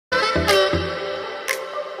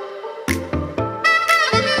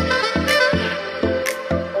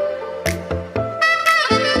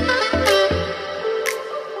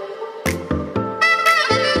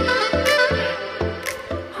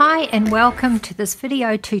and welcome to this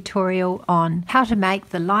video tutorial on how to make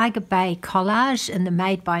the Ligar Bay collage in the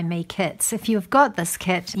Made by Me kits. If you've got this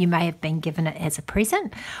kit, you may have been given it as a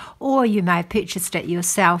present or you may have purchased it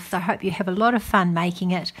yourself. I hope you have a lot of fun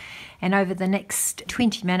making it, and over the next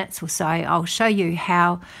 20 minutes or so I'll show you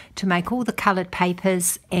how to make all the coloured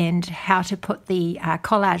papers and how to put the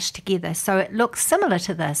collage together so it looks similar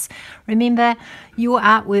to this. Remember, your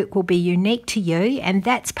artwork will be unique to you, and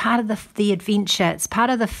that's part of the adventure. It's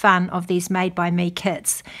part of the fun of these Made by Me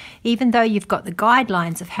kits. Even though you've got the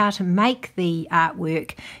guidelines of how to make the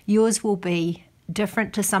artwork, yours will be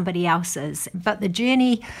different to somebody else's, but the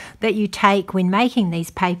journey that you take when making these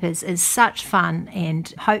papers is such fun,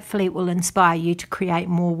 and hopefully it will inspire you to create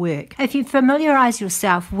more work. If you familiarize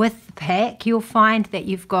yourself with the pack, you'll find that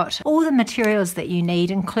you've got all the materials that you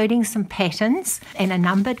need, including some patterns and a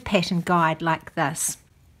numbered pattern guide like this.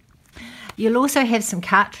 You'll also have some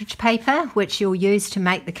cartridge paper which you'll use to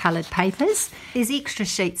make the coloured papers. There's extra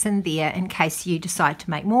sheets in there in case you decide to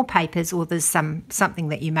make more papers or there's something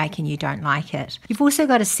that you make and you don't like it. You've also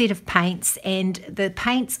got a set of paints, and the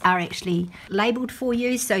paints are actually labelled for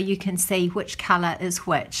you so you can see which colour is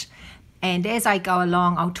which. And as I go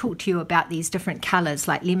along, I'll talk to you about these different colours,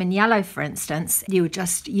 like lemon yellow, for instance. You would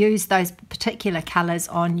just use those particular colours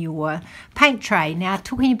on your paint tray. Now,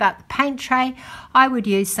 talking about the paint tray, I would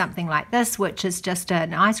use something like this, which is just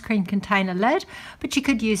an ice cream container lid, but you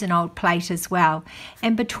could use an old plate as well.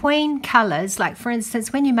 And between colours, like for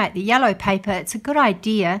instance, when you make the yellow paper, it's a good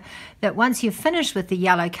idea that once you're finished with the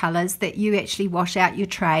yellow colours, that you actually wash out your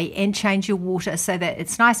tray and change your water so that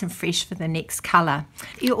it's nice and fresh for the next colour.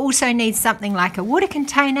 You also need something like a water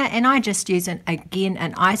container, and I just use an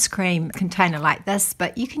ice cream container like this,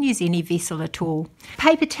 but you can use any vessel at all.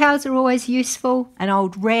 Paper towels are always useful, an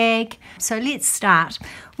old rag. So let's start.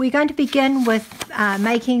 We're going to begin with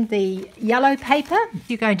making the yellow paper.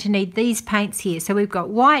 You're going to need these paints here. So we've got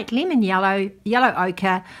white, lemon yellow, yellow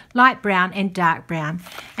ochre, light brown and dark brown.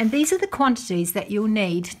 And these are the quantities that you'll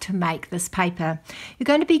need to make this paper. You're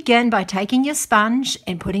going to begin by taking your sponge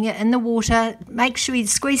and putting it in the water. Make sure you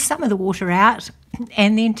squeeze some of the water out,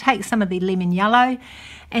 and then take some of the lemon yellow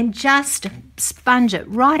and just sponge it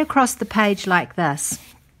right across the page like this.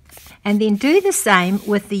 And then do the same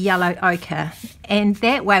with the yellow ochre, and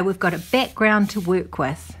that way we've got a background to work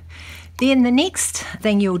with. Then the next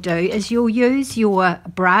thing you'll do is you'll use your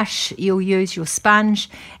brush, you'll use your sponge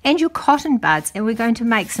and your cotton buds, and we're going to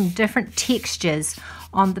make some different textures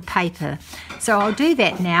on the paper. So I'll do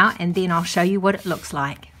that now, and then I'll show you what it looks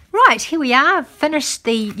like. Right, here we are. I've finished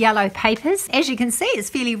the yellow papers. As you can see, it's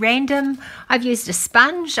fairly random. I've used a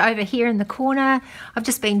sponge over here in the corner. I've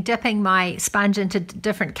just been dipping my sponge into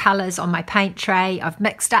different colours on my paint tray. I've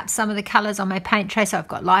mixed up some of the colours on my paint tray, so I've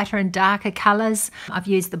got lighter and darker colours. I've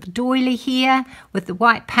used the doily here with the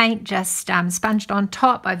white paint just sponged on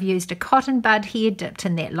top. I've used a cotton bud here dipped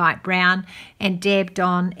in that light brown and dabbed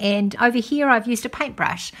on. And over here I've used a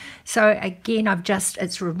paintbrush. So again,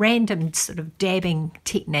 it's a random sort of dabbing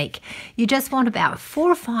technique. You just want about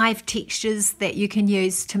 4 or 5 textures that you can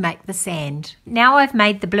use to make the sand. Now I've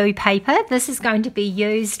made the blue paper. This is going to be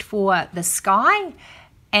used for the sky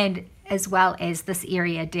and as well as this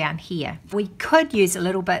area down here. We could use a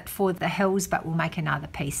little bit for the hills, but we'll make another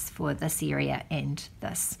piece for this area and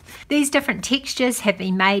this. These different textures have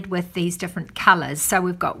been made with these different colours. So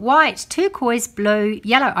we've got white, turquoise, blue,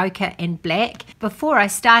 yellow ochre and black. Before I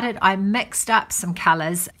started, I mixed up some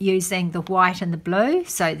colours using the white and the blue.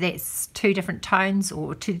 So that's 2 different tones,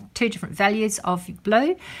 or two different values of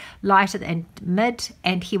blue, lighter and mid,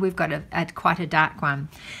 and here we've got quite a dark one.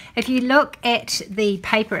 If you look at the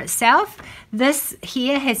paper itself, this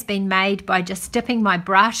here has been made by just dipping my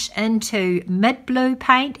brush into mid blue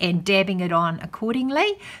paint and dabbing it on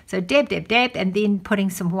accordingly. So dab, dab, dab, and then putting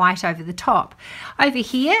some white over the top. Over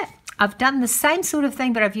here, I've done the same sort of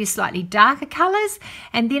thing, but I've used slightly darker colours,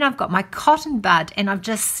 and then I've got my cotton bud and I've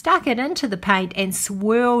just stuck it into the paint and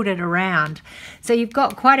swirled it around. So you've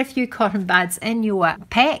got quite a few cotton buds in your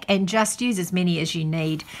pack, and just use as many as you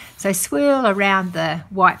need. So swirl around the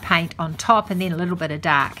white paint on top and then a little bit of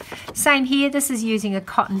dark. Same here, this is using a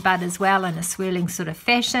cotton bud as well in a swirling sort of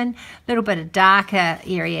fashion. A little bit of darker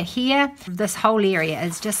area here. This whole area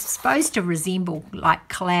is just supposed to resemble like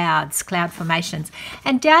clouds, cloud formations.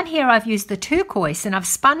 And down here I've used the turquoise and I've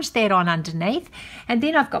sponged that on underneath, and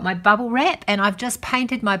then I've got my bubble wrap, and I've just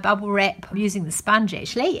painted my bubble wrap using the sponge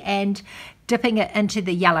actually, and dipping it into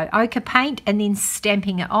the yellow ochre paint and then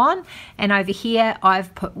stamping it on. And over here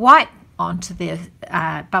I've put white onto the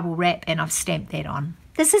bubble wrap and I've stamped that on.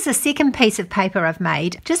 This is a second piece of paper I've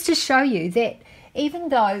made just to show you that even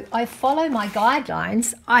though I follow my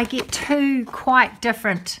guidelines, I get 2 quite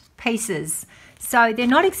different pieces. So they're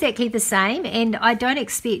not exactly the same, and I don't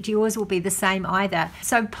expect yours will be the same either.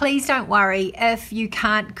 So please don't worry if you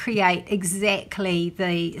can't create exactly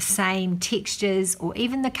the same textures or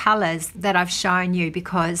even the colors that I've shown you,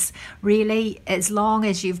 because really, as long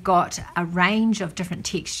as you've got a range of different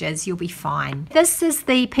textures, you'll be fine. This is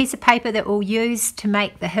the piece of paper that we'll use to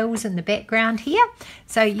make the hills in the background here.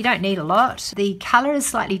 So you don't need a lot. The color is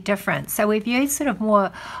slightly different. So we've used sort of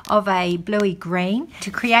more of a bluey green.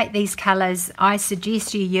 To create these colors, I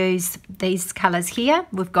suggest you use these colors here.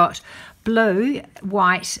 We've got blue,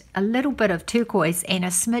 white, a little bit of turquoise and a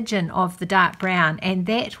smidgen of the dark brown, and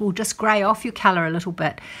that will just grey off your colour a little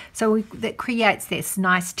bit. So that creates this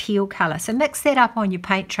nice teal colour. So mix that up on your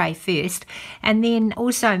paint tray first, and then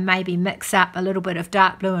also maybe mix up a little bit of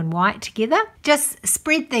dark blue and white together. Just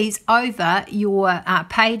spread these over your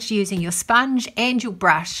page using your sponge and your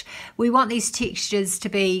brush. We want these textures to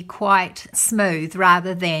be quite smooth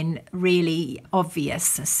rather than really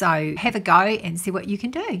obvious. So have a go and see what you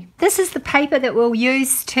can do. This is the paper that we'll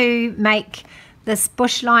use to make this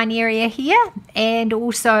bushline area here, and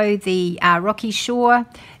also the rocky shore,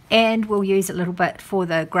 and we'll use a little bit for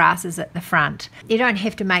the grasses at the front. You don't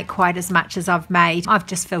have to make quite as much as I've made. I've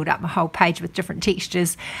just filled up my whole page with different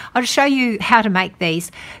textures. I'll show you how to make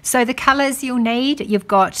these. So the colours you'll need, you've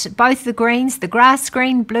got both the greens, the grass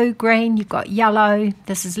green, blue green, you've got yellow,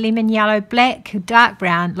 this is lemon yellow, black, dark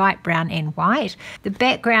brown, light brown and white. The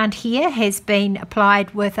background here has been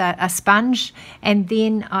applied with a sponge, and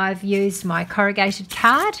then I've used my corrugated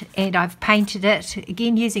card and I've painted it,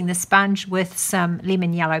 again using the sponge with some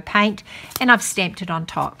lemon yellow paint, and I've stamped it on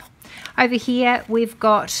top. Over here we've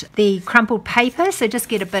got the crumpled paper, so just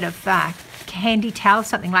get a bit of handy towel,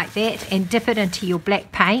 something like that, and dip it into your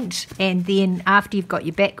black paint, and then after you've got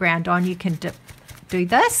your background on, you can do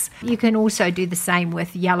this. You can also do the same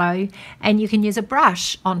with yellow, and you can use a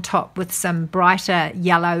brush on top with some brighter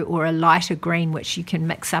yellow or a lighter green, which you can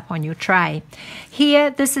mix up on your tray. Here,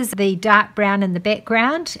 this is the dark brown in the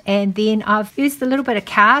background, and then I've used a little bit of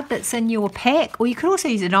card that's in your pack, or you could also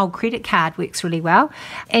use an old credit card, works really well,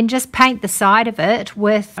 and just paint the side of it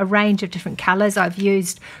with a range of different colours. I've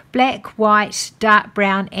used black, white, dark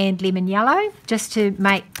brown and lemon yellow just to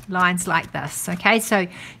make lines like this. Okay, so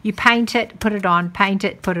you paint it, put it on, paint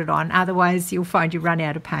it, put it on, otherwise you'll find you run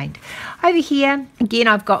out of paint. Over here again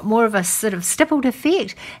I've got more of a sort of stippled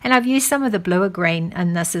effect, and I've used some of the bluer green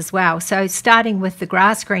in this as well. So starting with the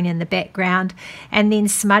grass green in the background and then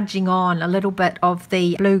smudging on a little bit of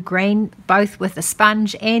the blue green, both with a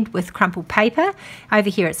sponge and with crumpled paper. Over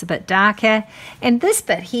here it's a bit darker, and this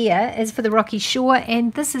bit here is for the rocky shore,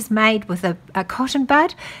 and this is made with a cotton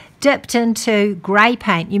bud dipped into grey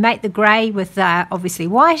paint. You make the grey with obviously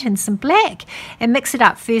white and some black, and mix it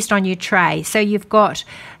up first on your tray. So you've got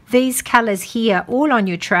these colours here all on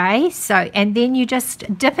your tray, so, and then you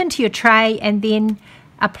just dip into your tray and then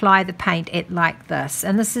apply the paint like this,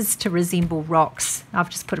 and this is to resemble rocks. I've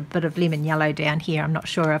just put a bit of lemon yellow down here. I'm not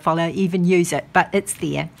sure if I'll even use it, but it's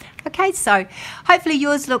there. Okay, so hopefully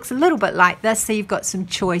yours looks a little bit like this, so you've got some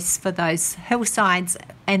choice for those hillsides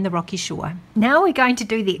and the rocky shore. Now we're going to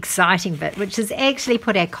do the exciting bit, which is actually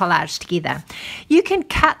put our collage together. You can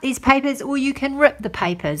cut these papers or you can rip the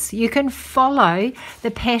papers. You can follow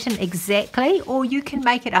the pattern exactly, or you can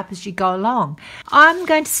make it up as you go along. I'm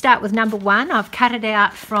going to start with number 1. I've cut it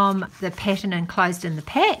out from the pattern enclosed in the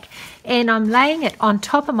pack, and I'm laying it on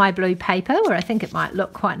top of my blue paper where I think it might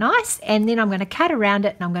look quite nice, and then I'm going to cut around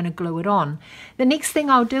it and I'm going to glue it on. The next thing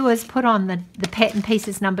I'll do is put on the pattern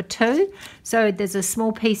pieces number 2. So there's a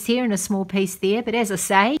small piece here and a small piece there, but as I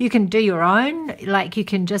say, you can do your own, like you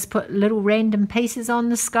can just put little random pieces on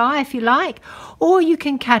the sky if you like, or you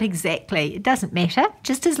can cut exactly. It doesn't matter,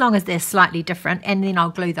 just as long as they're slightly different, and then I'll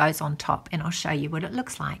glue those on top and I'll show you what it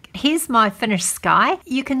looks like. Here's my finished sky.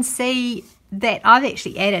 You can see that I've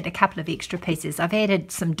actually added a couple of extra pieces. I've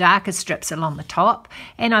added some darker strips along the top,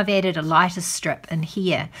 and I've added a lighter strip in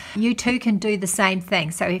here. You too can do the same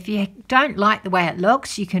thing. So if you don't like the way it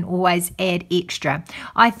looks, you can always add extra.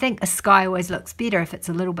 I think a sky always looks better if it's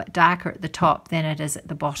a little bit darker at the top than it is at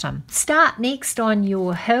the bottom. Start next on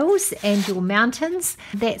your hills and your mountains.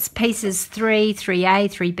 That's pieces 3,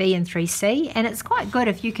 3A, 3B and 3C, and it's quite good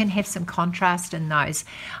if you can have some contrast in those.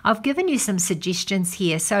 I've given you some suggestions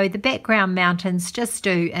here. So the background mountains, just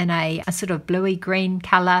do in a sort of bluey green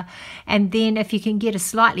colour, and then if you can get a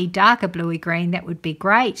slightly darker bluey green, that would be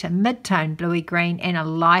great, a mid-tone bluey green and a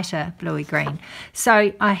lighter bluey green.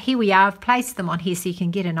 So here we are. I've placed them on here so you can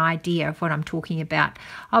get an idea of what I'm talking about.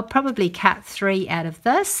 I'll probably cut 3 out of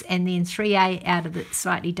this and then 3A out of the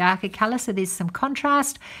slightly darker colour, so there's some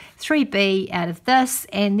contrast. 3B out of this,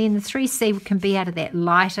 and then the 3C can be out of that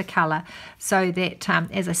lighter colour, so that,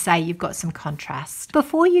 as I say, you've got some contrast.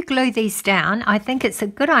 Before you glue these down, I think it's a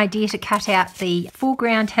good idea to cut out the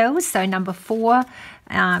foreground hills, so number 4,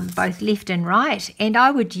 both left and right, and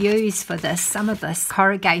I would use for this some of this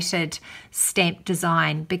corrugated stamp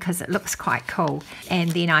design because it looks quite cool,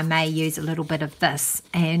 and then I may use a little bit of this.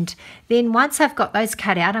 And then once I've got those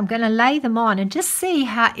cut out, I'm going to lay them on and just see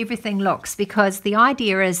how everything looks, because the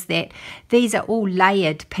idea is that these are all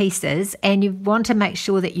layered pieces and you want to make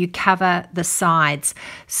sure that you cover the sides.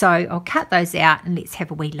 So I'll cut those out and let's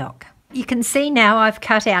have a wee look. You can see now I've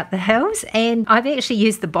cut out the hills, and I've actually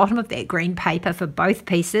used the bottom of that green paper for both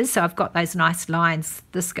pieces, so I've got those nice lines,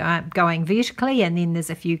 this going vertically and then there's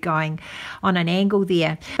a few going on an angle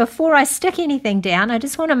there. Before I stick anything down, I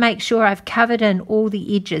just want to make sure I've covered in all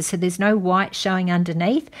the edges so there's no white showing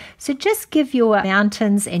underneath. So just give your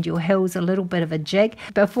mountains and your hills a little bit of a jig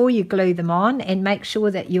before you glue them on, and make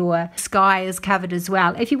sure that your sky is covered as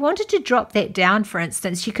well. If you wanted to drop that down, for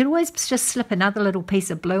instance, you could always just slip another little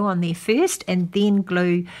piece of blue on there first and then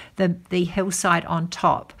glue the hillside on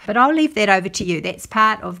top. But I'll leave that over to you. That's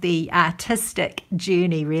part of the artistic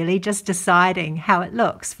journey, really, just deciding how it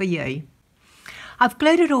looks for you. I've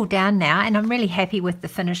glued it all down now, and I'm really happy with the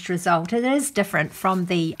finished result. It is different from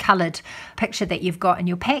the coloured picture that you've got in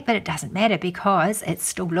your pack, but it doesn't matter because it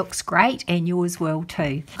still looks great, and yours will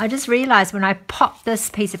too. I just realised when I pop this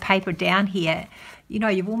piece of paper down here, you know,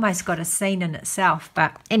 you've almost got a scene in itself.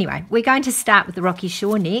 But anyway, we're going to start with the rocky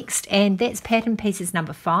shore next, and that's pattern pieces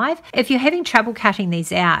number 5. If you're having trouble cutting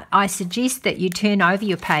these out, I suggest that you turn over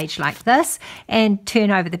your page like this and turn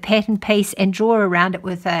over the pattern piece and draw around it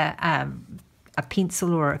with a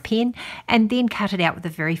pencil or a pen, and then cut it out with a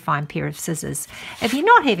very fine pair of scissors. If you're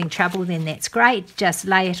not having trouble, then that's great. Just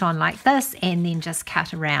lay it on like this and then just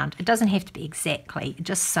cut around. It doesn't have to be exactly,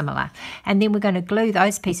 just similar. And then we're going to glue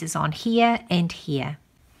those pieces on here and here.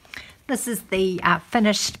 This is the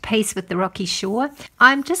finished piece with the rocky shore.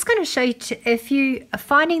 I'm just going to show you, if you are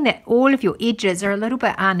finding that all of your edges are a little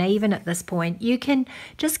bit uneven at this point, you can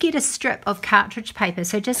just get a strip of cartridge paper.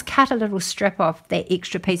 So just cut a little strip off that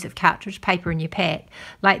extra piece of cartridge paper in your pack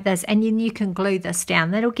like this, and then you can glue this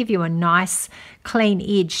down. That'll give you a nice clean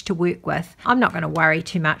edge to work with. I'm not going to worry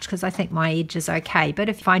too much because I think my edge is okay, but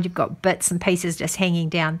if you find you've got bits and pieces just hanging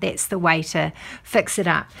down, that's the way to fix it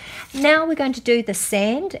up. Now we're going to do the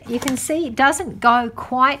sand. You can see it doesn't go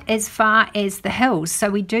quite as far as the hills, so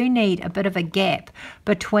we do need a bit of a gap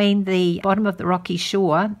between the bottom of the rocky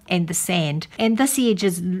shore and the sand, and this edge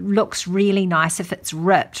looks really nice if it's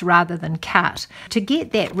ripped rather than cut. To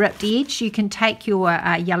get that ripped edge, you can take your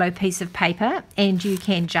yellow piece of paper and you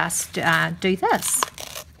can just do this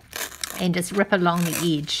and just rip along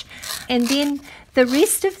the edge, and then the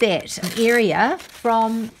rest of that area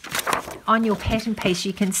from on your pattern piece,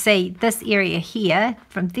 you can see this area here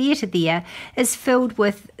from there to there is filled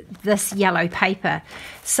with this yellow paper.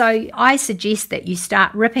 So I suggest that you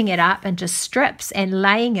start ripping it up into strips and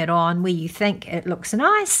laying it on where you think it looks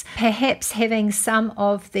nice, perhaps having some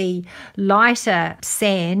of the lighter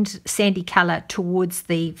sandy colour towards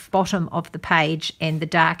the bottom of the page and the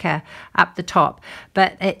darker up the top,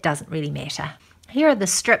 but it doesn't really matter. Here are the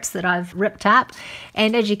strips that I've ripped up,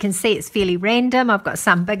 and as you can see, it's fairly random. I've got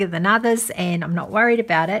some bigger than others, and I'm not worried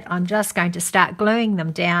about it. I'm just going to start gluing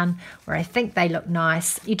them down where I think they look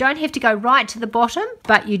nice. You don't have to go right to the bottom,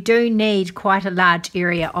 but you do need quite a large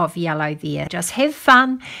area of yellow there. Just have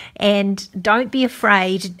fun and don't be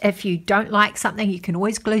afraid. If you don't like something, you can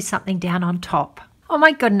always glue something down on top. Oh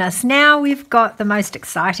my goodness, now we've got the most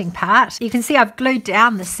exciting part. You can see I've glued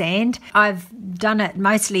down the sand. I've done it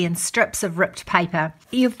mostly in strips of ripped paper.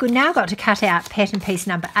 You've now got to cut out pattern piece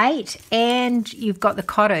number 8, and you've got the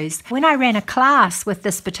Korus. When I ran a class with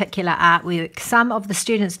this particular artwork, some of the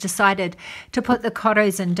students decided to put the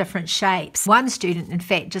Korus in different shapes. One student, in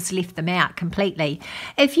fact, just left them out completely.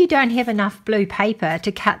 If you don't have enough blue paper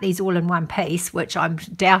to cut these all in one piece, which I'm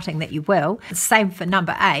doubting that you will, same for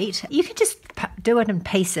number 8, you can just do it in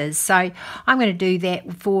pieces. So I'm going to do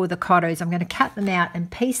that for the Korus. I'm going to cut them out in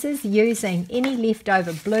pieces using any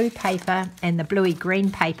leftover blue paper and the bluey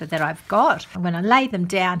green paper that I've got. I'm going to lay them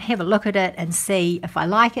down, have a look at it and see if I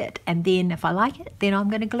like it, and then if I like it, then I'm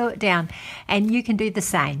going to glue it down, and you can do the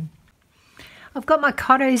same. I've got my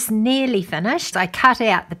Korus nearly finished. I cut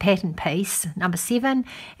out the pattern piece, number 7,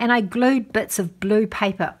 and I glued bits of blue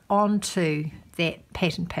paper onto that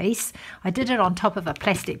pattern piece. I did it on top of a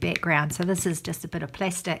plastic background, so this is just a bit of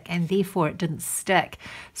plastic, and therefore it didn't stick.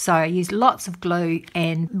 So I used lots of glue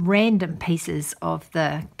and random pieces of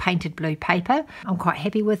the painted blue paper. I'm quite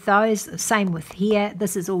happy with those. Same with here.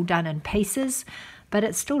 This is all done in pieces. but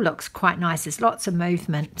it still looks quite nice. There's lots of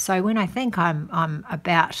movement. So when I think I'm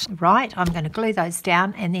about right, I'm going to glue those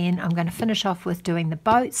down, and then I'm going to finish off with doing the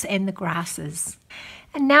boats and the grasses.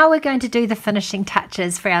 And now we're going to do the finishing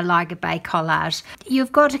touches for our Ligar Bay collage.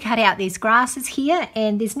 You've got to cut out these grasses here,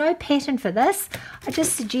 and there's no pattern for this. I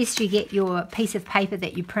just suggest you get your piece of paper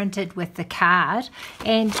that you printed with the card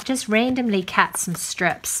and just randomly cut some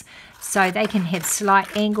strips so they can have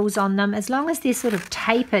slight angles on them. As long as they're sort of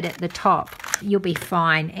tapered at the top, you'll be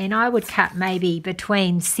fine. And I would cut maybe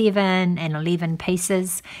between 7 and 11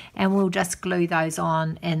 pieces, and we'll just glue those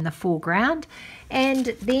on in the foreground. And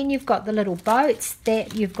then you've got the little boats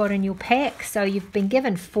that you've got in your pack. So you've been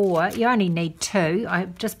given 4. You only need 2. I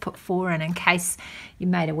just put 4 in case you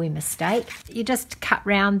made a wee mistake. You just cut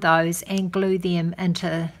round those and glue them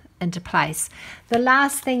into place. The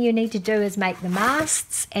last thing you need to do is make the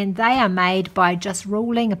masts, and they are made by just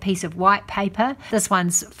ruling a piece of white paper. This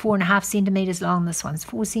one's 4.5 centimeters long, this one's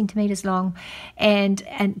 4 centimeters long, and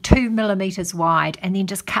 2 millimeters wide, and then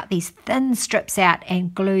just cut these thin strips out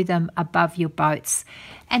and glue them above your boats,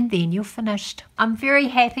 and then you're finished. I'm very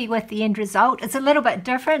happy with the end result. It's a little bit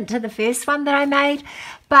different to the first one that I made,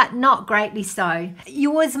 but not greatly so.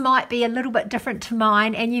 Yours might be a little bit different to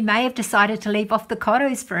mine, and you may have decided to leave off the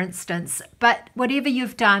Korus, for instance. But whatever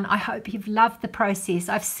you've done, I hope you've loved the process.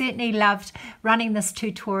 I've certainly loved running this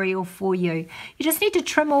tutorial for you. You just need to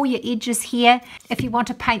trim all your edges here. If you want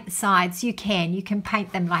to paint the sides, you can. You can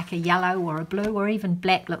paint them like a yellow or a blue, or even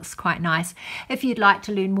black looks quite nice. If you'd like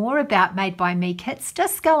to learn more about Made by Me kits,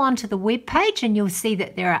 just go onto the webpage and you'll see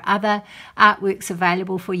that there are other artworks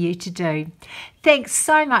available for you to do. Thanks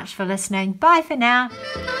so much for listening. Bye for now.